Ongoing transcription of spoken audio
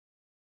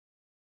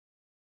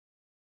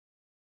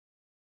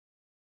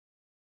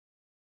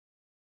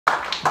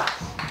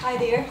Hi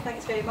there,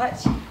 thanks very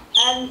much.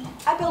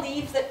 I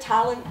believe that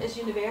talent is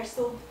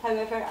universal,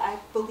 however, I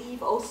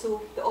believe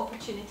also that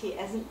opportunity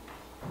isn't.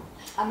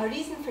 And my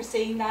reason for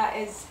saying that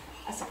is,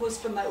 I suppose,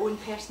 from my own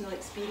personal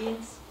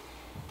experience.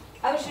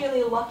 I was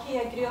really lucky.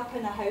 I grew up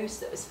in a house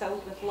that was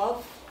filled with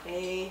love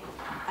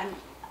and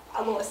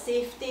a lot of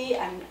safety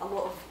and a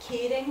lot of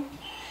caring.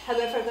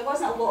 However, there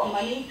wasn't a lot of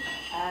money.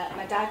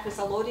 My dad was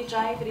a lorry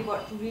driver, he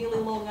worked really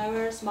long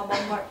hours. My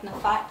mum worked in a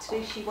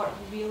factory, she worked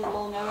really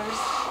long hours.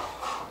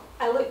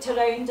 I looked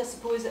around, I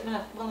suppose, that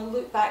when I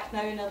look back now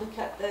and I look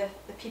at the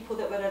people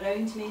that were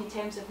around me in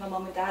terms of my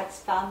mum and dad's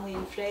family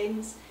and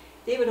friends,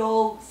 they were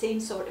all same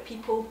sort of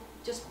people,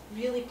 just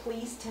really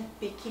pleased to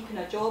be keeping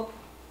a job,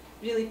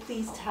 really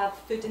pleased to have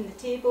food on the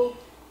table,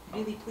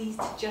 really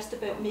pleased to just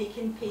about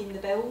paying the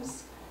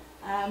bills.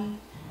 And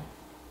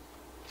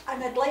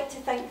I'd like to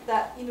think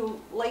that, you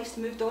know, life's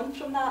moved on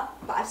from that,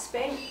 but I've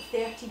spent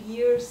 30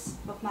 years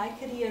of my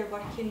career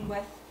working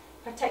with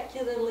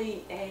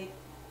particularly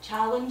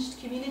challenged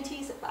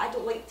communities, but I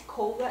don't like to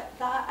call it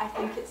that. I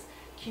think it's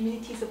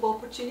communities of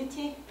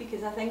opportunity,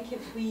 because I think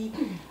if we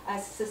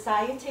as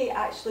society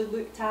actually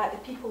looked at the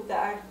people that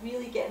are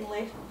really getting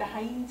left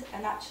behind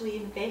and actually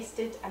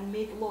invested and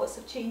made lots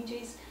of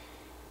changes,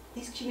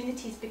 these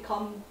communities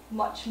become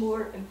much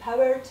more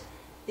empowered,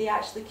 they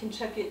actually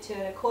contribute to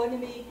our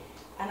economy,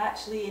 and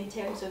actually in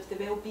terms of the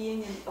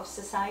well-being of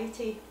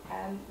society,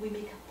 we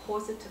make a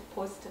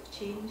positive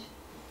change.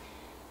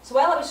 So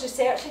while I was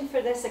researching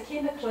for this, I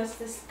came across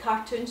this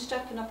cartoon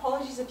strip, and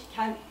apologies if you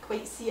can't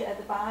quite see it at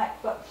the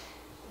back, but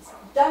it's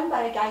done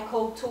by a guy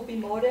called Toby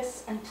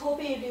Morris, and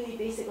Toby really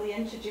basically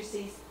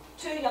introduces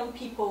two young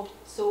people.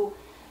 So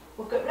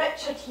we've got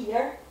Richard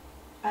here,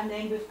 and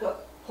then we've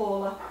got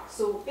Paula.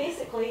 So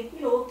basically,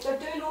 you know, they're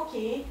doing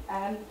okay.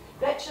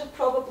 Richard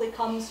probably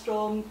comes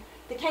from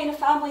the kind of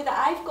family that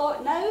I've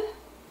got now.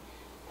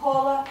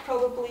 Paula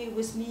probably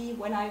was me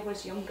when I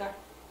was younger.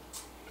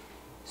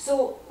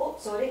 So, oh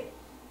sorry,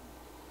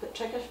 got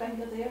trigger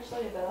finger there,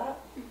 sorry about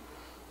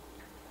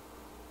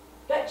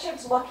that.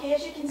 Richard's lucky,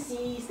 as you can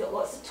see, he's got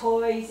lots of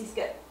toys, he's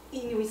got,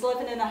 you know, he's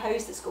living in a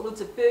house that's got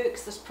loads of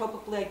books, there's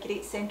probably a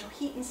great central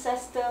heating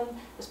system,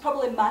 there's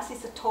probably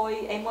masses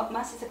of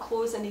masses of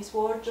clothes in his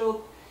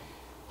wardrobe.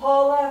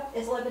 Paula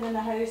is living in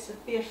a house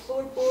with bare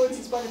floorboards,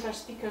 as one of our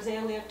speakers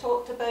earlier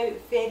talked about,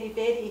 very,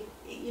 very,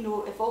 you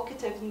know,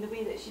 evocative in the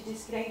way that she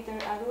described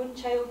our own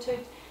childhood.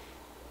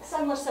 A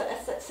similar sort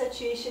of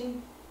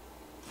situation.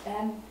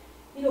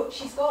 You know,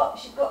 she's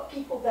got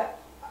people that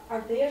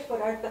are there for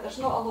her, but there's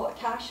not a lot of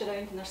cash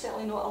around, and there's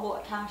certainly not a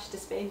lot of cash to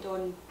spend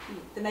on, you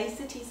know, the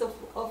niceties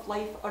of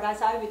life, or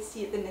as I would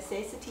see it, the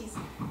necessities,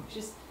 which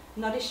is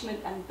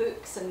nourishment and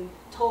books and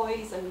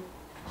toys and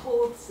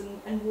clothes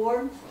and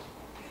warmth.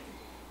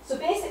 So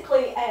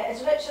basically,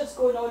 as Richard's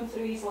going on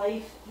through his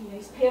life, you know,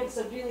 his parents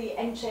are really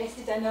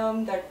interested in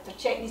him. They're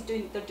checking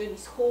they're doing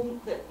his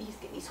he's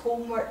getting his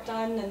homework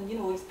done, and you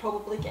know, he's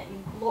probably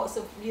getting lots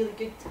of really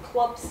good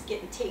clubs,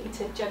 getting taken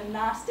to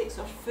gymnastics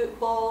or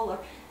football. Or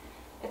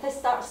if this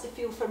starts to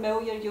feel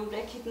familiar, you'll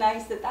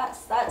recognise that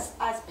that's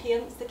as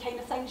parents the kind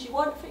of things you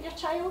want for your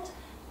child.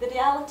 The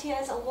reality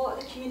is, a lot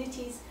of the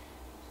communities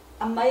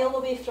a mile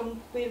away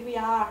from where we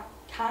are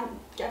can't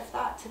give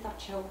that to their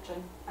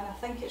children, and I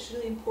think it's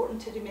really important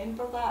to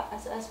remember that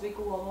as we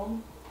go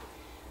along.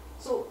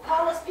 So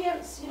Paula's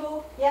parents, you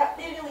know, yeah,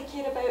 they really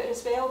care about her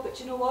as well,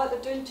 but you know what,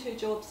 they're doing 2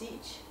 jobs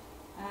each.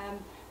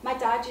 My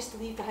dad used to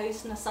leave the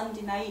house on a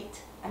Sunday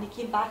night, and he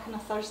came back on a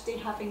Thursday,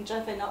 having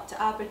driven up to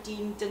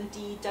Aberdeen,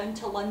 Dundee, down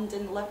to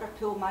London,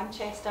 Liverpool,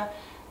 Manchester.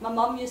 My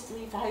mum used to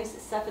leave the house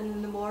at 7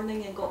 in the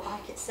morning and got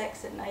back at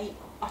 6 at night,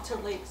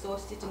 utterly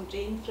exhausted and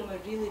drained from a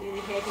really,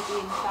 really heavy day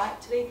in the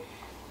factory.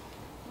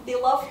 They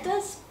loved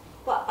us,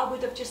 but I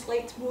would have just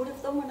liked more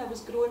of them when I was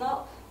growing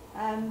up.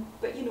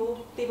 But you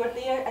know, they were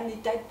there and they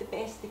did the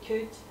best they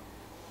could.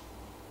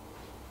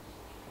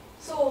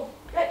 So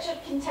Richard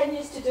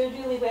continues to do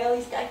really well.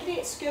 He's got a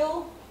great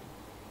school.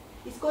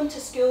 He's going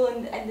to school,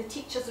 and the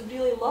teachers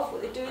really love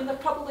what they do, and they're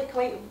probably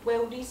quite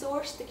well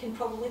resourced. They can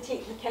probably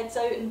take the kids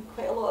out on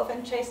quite a lot of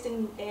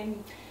interesting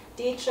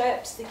day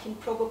trips. They can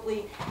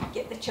probably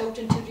get the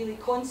children to really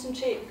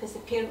concentrate because the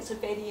parents are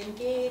very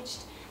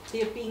engaged.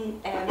 They're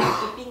being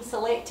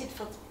selected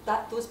for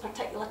those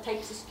particular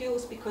types of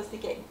schools because they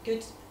get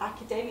good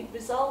academic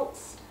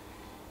results.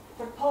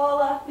 For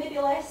Paula, maybe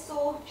less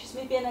so. She's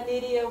maybe in an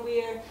area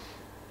where,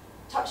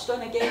 touched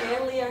on again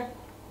earlier,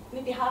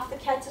 maybe half the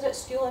kids are at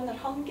school and they're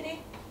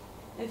hungry.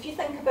 Now if you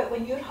think about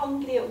when you're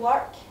hungry at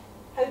work,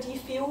 how do you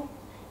feel?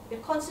 Your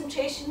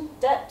concentration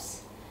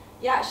dips.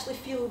 You actually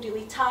feel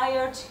really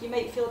tired. You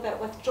might feel a bit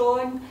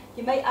withdrawn.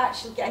 You might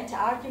actually get into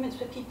arguments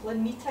with people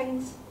in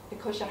meetings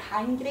because you're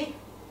hangry.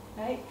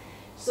 Right?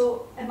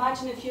 So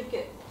imagine if you've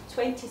got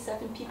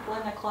 27 people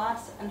in a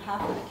class and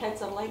half of the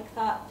kids are like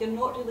that, you're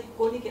not really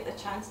going to get the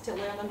chance to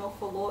learn an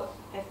awful lot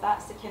if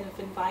that's the kind of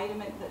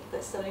environment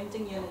that's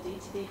surrounding you on a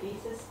day-to-day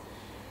basis.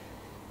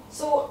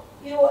 So,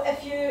 you know,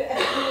 if you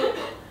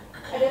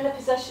are in a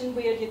position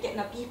where you're getting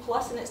a B+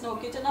 and it's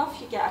not good enough,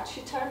 you get a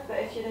tutor. But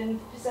if you're in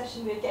a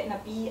position where you're getting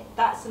a B,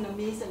 that's an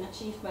amazing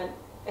achievement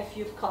if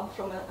you've come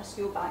from a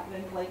school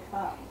background like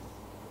that.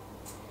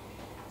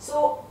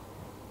 So,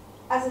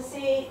 as I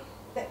say,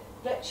 that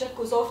Richard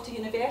goes off to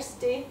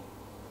university.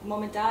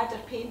 Mum and Dad are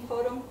paying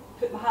for him.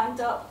 Put my hand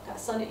up, got a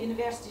son at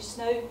university just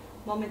now.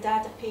 Mum and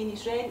Dad are paying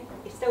his rent.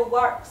 He still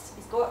works,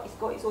 he's got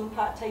his own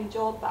part-time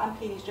job, but I'm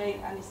paying his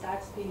rent and his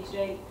dad's paying his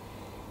rent.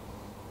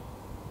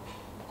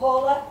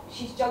 Paula,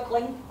 she's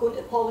juggling, going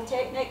to the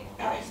Polytechnic.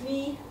 That's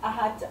me. I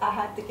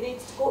had the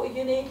grades to go to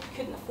uni,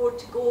 couldn't afford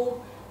to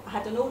go. I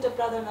had an older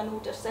brother and an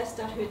older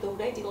sister who'd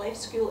already left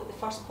school at the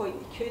first point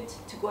they could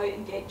to go out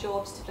and get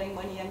jobs to bring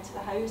money into the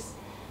house.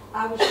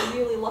 I was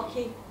really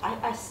lucky.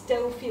 I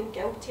still feel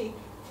guilty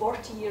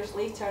 40 years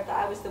later that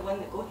I was the one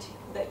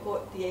that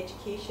got the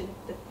education,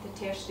 the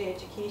tertiary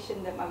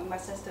education that my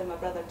sister and my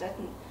brother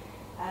didn't.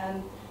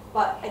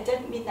 But it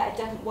didn't mean that I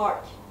didn't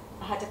work.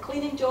 I had a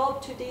cleaning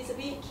job 2 days a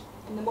week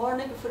in the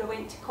morning before I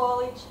went to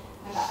college,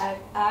 and I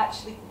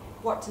actually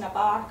worked in a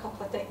bar a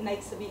couple of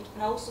nights a week,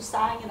 and I also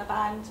sang in a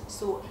band.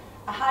 So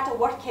I had a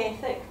work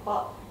ethic,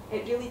 but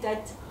it really did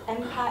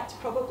impact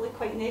probably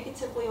quite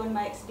negatively on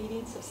my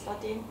experience of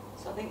studying.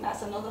 So I think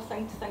that's another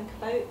thing to think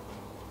about.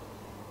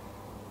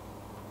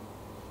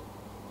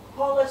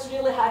 Paula's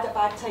really had a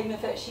bad time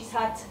of it. She's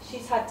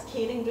had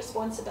caring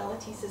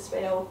responsibilities as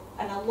well,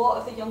 and a lot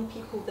of the young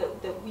people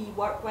that we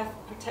work with,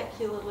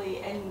 particularly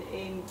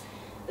in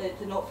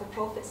the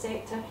not-for-profit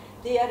sector,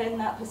 they are in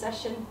that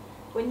position.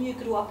 When you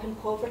grow up in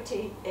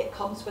poverty, it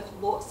comes with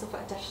lots of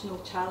additional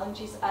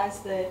challenges, as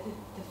the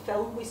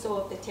film we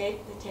saw of the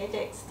TEDmed,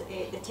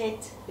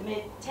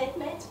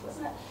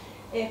 wasn't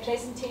it,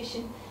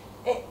 presentation.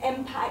 It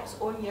impacts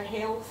on your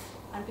health,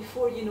 and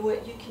before you know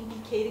it, you can be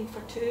caring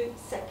for 2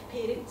 sick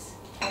parents,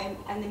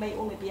 and they might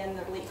only be in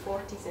their late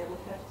 40s, early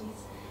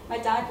 50s. My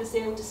dad was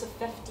the eldest of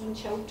 15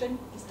 children.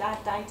 His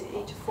dad died at the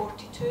age of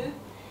 42.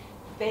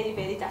 Very,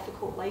 very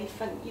difficult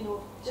life, and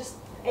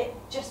it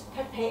just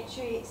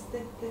perpetuates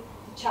the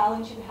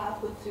challenge we have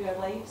going through our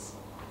lives.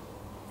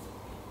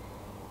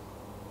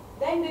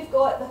 Then we've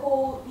got the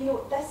whole,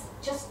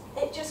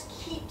 it just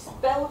keeps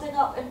building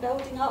up and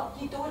building up.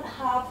 You don't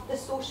have the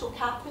social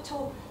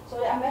capital.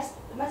 Sorry, I missed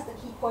a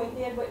key point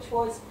there, which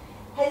was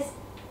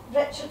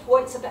Richard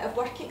wants a bit of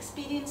work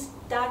experience.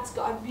 Dad's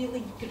got a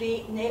really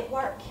great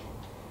network.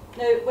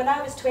 Now, when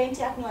I was 20,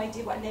 I had no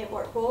idea what a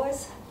network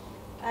was.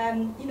 I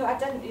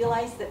didn't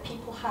realise that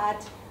people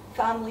had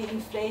family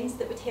and friends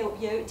that would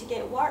help you out to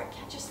get work.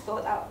 I just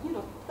thought that,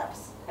 that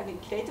was an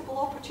incredible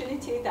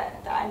opportunity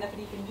that I never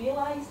even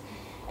realised.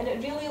 And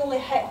it really only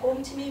hit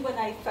home to me when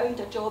I found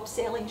a job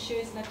selling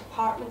shoes in a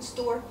department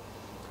store.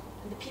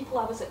 And the people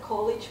I was at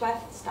college with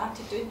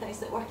started doing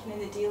things like working in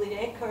the Daily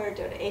Record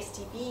or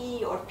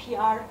STV or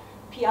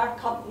PR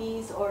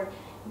companies, or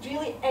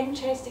really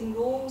interesting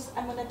roles.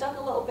 And when I dug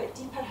a little bit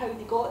deeper how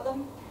they got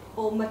them,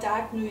 well, my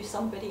dad knew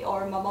somebody,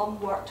 or my mum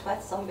worked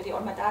with somebody,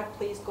 or my dad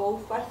plays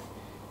golf with.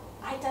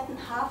 I didn't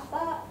have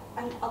that,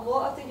 and a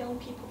lot of the young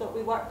people that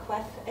we work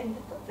with in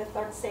the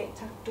third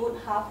sector don't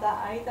have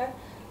that either.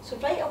 So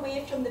right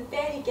away from the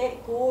very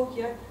get-go,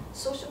 your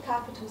social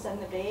capital's in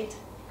the red.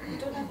 You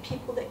don't have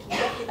people that can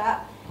give you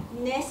that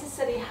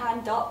necessary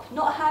hand up,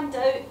 not a hand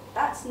out.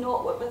 That's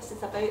not what this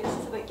is about. This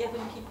is about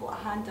giving people a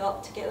hand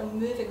up to get them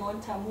moving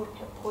on to a more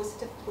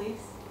positive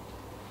place.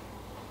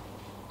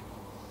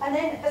 And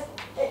then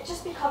it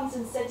just becomes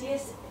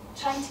insidious.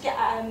 Trying to get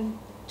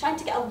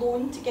a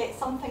loan to get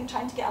something,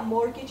 trying to get a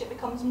mortgage, it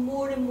becomes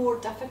more and more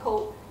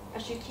difficult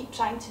as you keep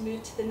trying to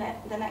move to the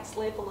next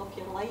level of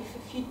your life.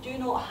 If you do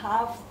not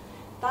have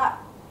that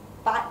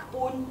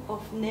backbone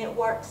of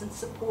networks and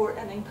support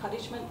and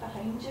encouragement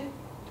behind you.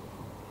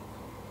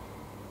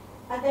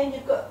 And then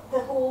you've got the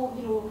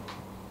whole,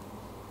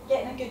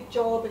 getting a good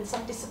job and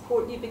somebody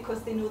supporting you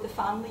because they know the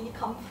family you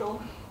come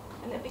from.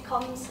 And it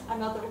becomes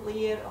another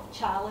layer of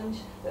challenge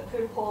that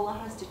poor Paula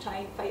has to try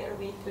and fight her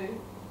way through.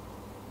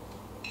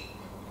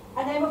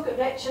 And then we've got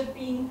Richard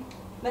being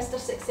Mr.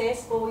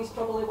 Successful. He's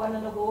probably won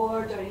an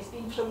award or he's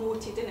been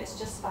promoted, and it's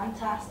just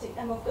fantastic.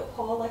 And we've got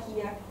Paula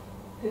here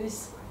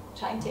who's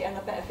trying to earn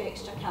a bit of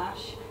extra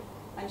cash,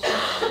 and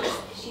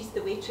she's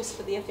the waitress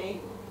for the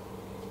event.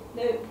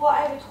 Now, what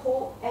I would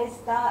hope is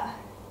that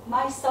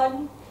my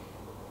son,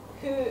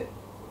 who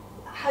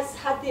has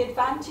had the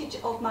advantage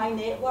of my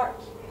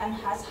network and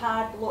has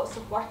had lots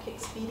of work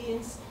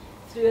experience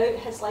throughout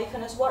his life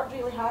and has worked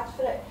really hard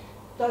for it,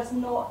 does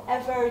not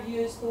ever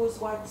use those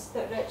words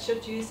that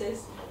Richard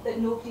uses, that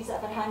nobody's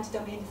ever handed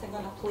him anything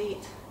on a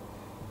plate.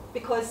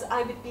 Because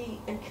I would be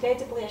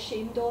incredibly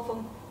ashamed of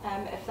him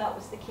if that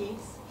was the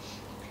case.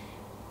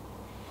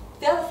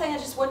 The other thing I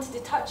just wanted to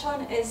touch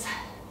on is,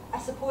 I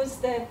suppose,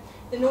 the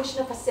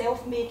notion of a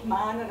self-made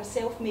man or a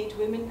self-made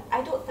woman.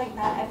 I don't think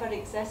that ever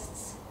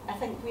exists. I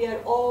think we are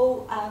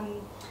all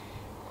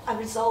a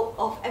result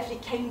of every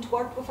kind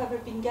word we've ever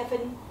been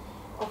given,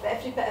 of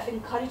every bit of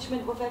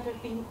encouragement we've ever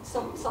been,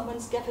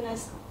 someone's given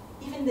us.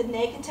 Even the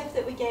negative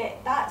that we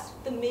get, that's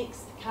that makes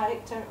the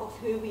character of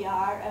who we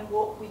are and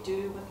what we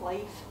do with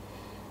life.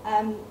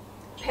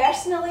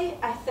 Personally,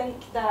 I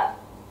think that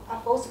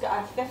I've also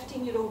got a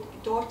 15-year-old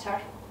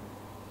daughter,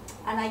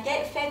 and I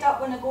get fed up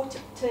when I go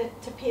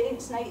to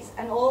parents' nights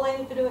and all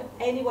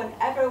anyone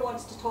ever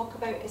wants to talk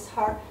about is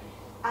her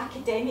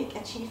academic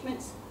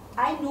achievements.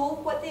 I know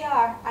what they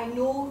are. I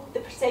know the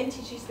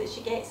percentages that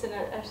she gets in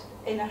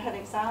her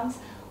exams.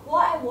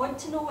 What I want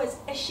to know is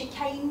she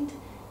kind?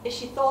 Is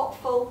she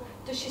thoughtful?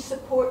 Does she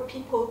support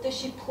people? Does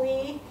she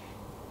play?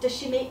 Does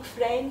she make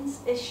friends?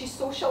 Is she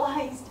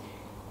socialised?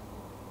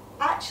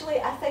 Actually,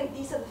 I think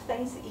these are the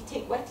things that you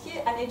take with you,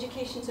 and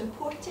education's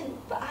important,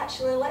 but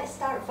actually let's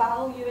start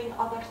valuing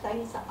other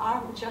things that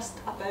aren't just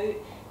about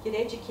your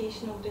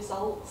educational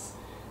results,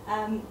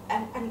 and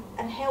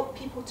help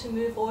people to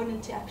move on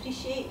and to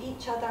appreciate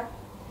each other.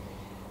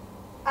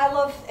 I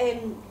love a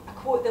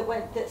quote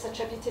that's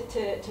attributed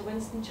to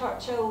Winston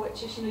Churchill,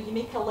 which is, you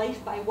make a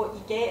life by what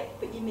you get,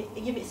 but you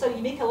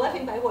make a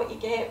living by what you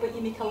get, but you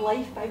make a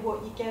life by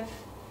what you give.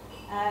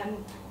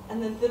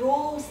 And the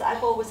roles that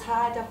I've always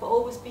had, I've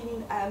always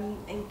been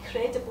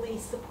incredibly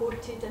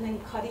supported and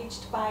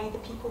encouraged by the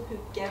people who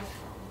give,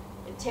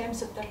 in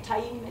terms of their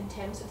time, in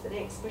terms of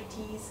their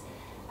expertise,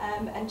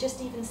 and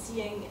just even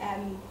seeing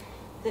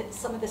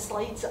some of the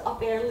slides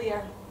up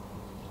earlier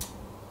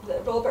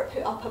that Robert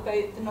put up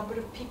about the number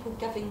of people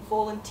giving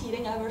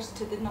volunteering hours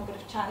to the number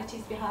of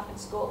charities we have in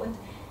Scotland,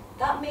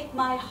 that made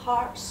my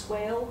heart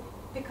swell,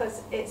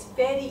 because it's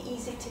very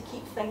easy to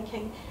keep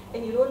thinking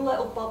in your own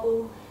little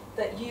bubble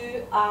that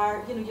you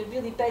are, you're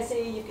really busy,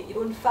 you've got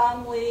your own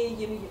family,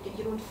 you've got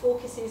your own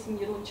focuses and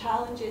your own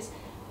challenges.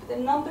 But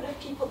the number of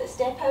people that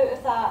step out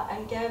of that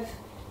and give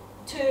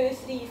 2,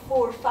 3,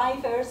 4,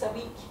 5 hours a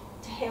week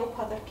to help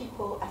other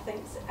people, I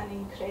think is an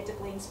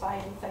incredibly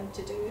inspiring thing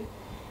to do.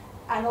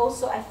 And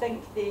also I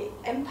think the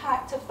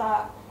impact of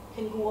that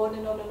can go on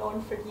and on and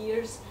on for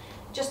years.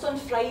 Just on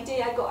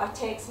Friday I got a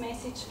text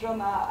message from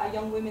a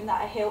young woman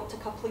that I helped a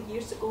couple of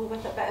years ago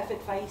with a bit of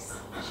advice.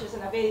 She was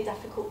in a very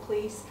difficult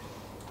place.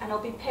 And I'll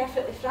be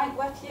perfectly frank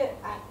with you,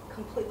 I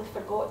completely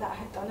forgot that I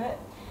had done it.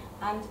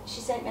 And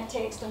she sent me a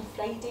text on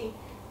Friday,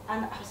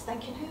 and I was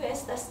thinking, who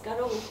is this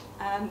girl?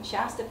 She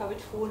asked if I would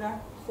phone her,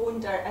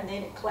 phoned her, and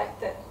then it clicked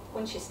that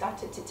when she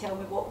started to tell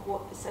me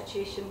what the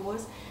situation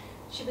was.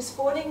 She was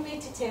phoning me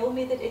to tell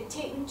me that it had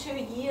taken 2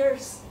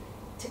 years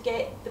to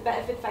get the bit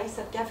of advice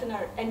I'd given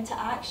her into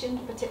action,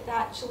 but it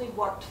actually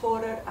worked for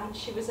her, and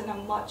she was in a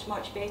much,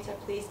 much better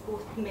place,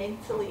 both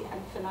mentally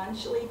and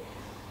financially.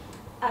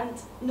 And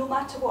no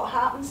matter what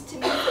happens to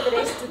me for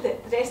the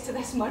rest of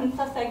this month,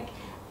 I think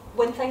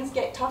when things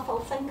get tough, I'll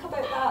think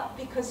about that,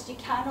 because you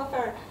can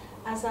never,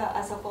 as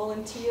a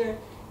volunteer,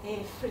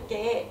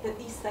 forget that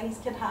these things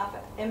can have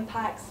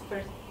impacts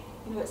for,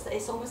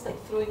 it's almost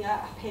like throwing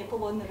a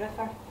pebble on the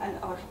river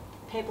or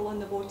pebble on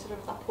the water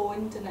of the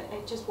pond, and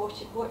it just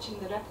watching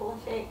the ripple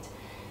effect.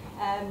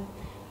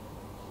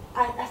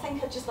 I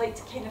think I'd just like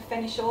to kind of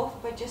finish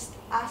off by just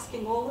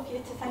asking all of you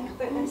to think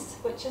about this,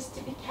 which is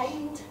to be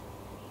kind.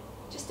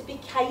 Just to be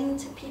kind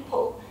to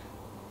people.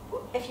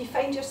 If you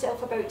find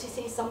yourself about to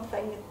say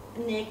something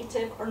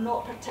negative or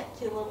not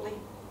particularly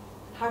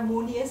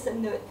harmonious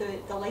in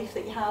the life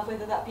that you have,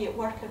 whether that be at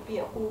work or be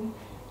at home,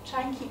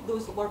 try and keep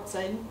those words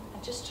in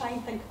and just try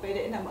and think about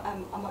it in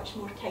a much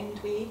more kind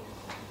way.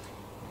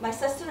 My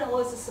sister-in-law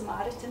is a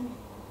Samaritan,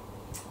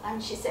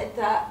 and she said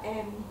that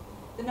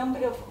the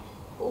number of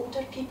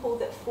older people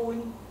that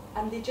phone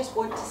and they just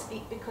want to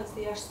speak because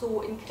they are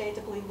so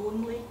incredibly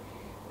lonely.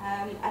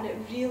 And it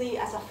really,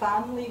 as a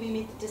family, we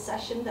made the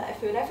decision that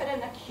if we were ever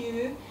in a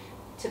queue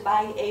to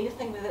buy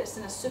anything, whether it's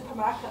in a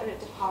supermarket or a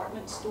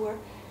department store,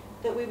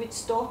 that we would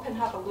stop and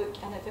have a look,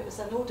 and if it was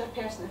an older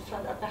person in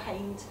front or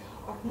behind,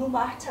 or no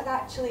matter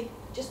actually,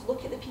 just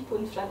look at the people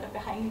in front or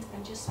behind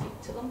and just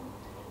speak to them.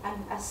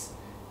 And as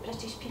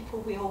British people,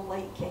 we all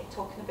like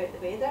talking about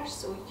the weather,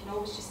 so you can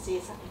always just say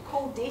it's a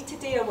cold day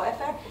today or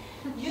whatever.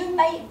 You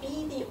might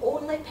be the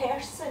only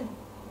person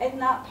in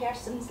that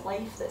person's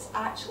life that's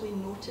actually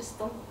noticed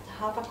them, to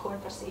have a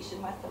conversation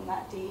with them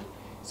that day.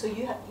 So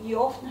you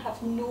often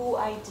have no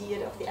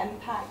idea of the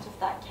impact of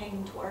that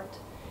kind word.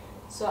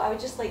 So I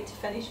would just like to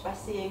finish by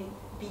saying,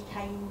 be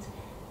kind,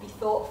 be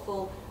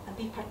thoughtful, and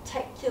be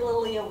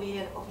particularly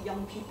aware of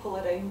young people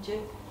around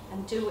you,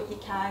 and do what you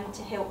can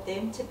to help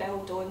them to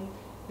build on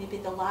maybe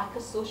the lack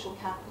of social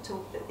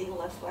capital that they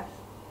live with.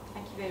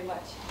 Thank you very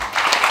much.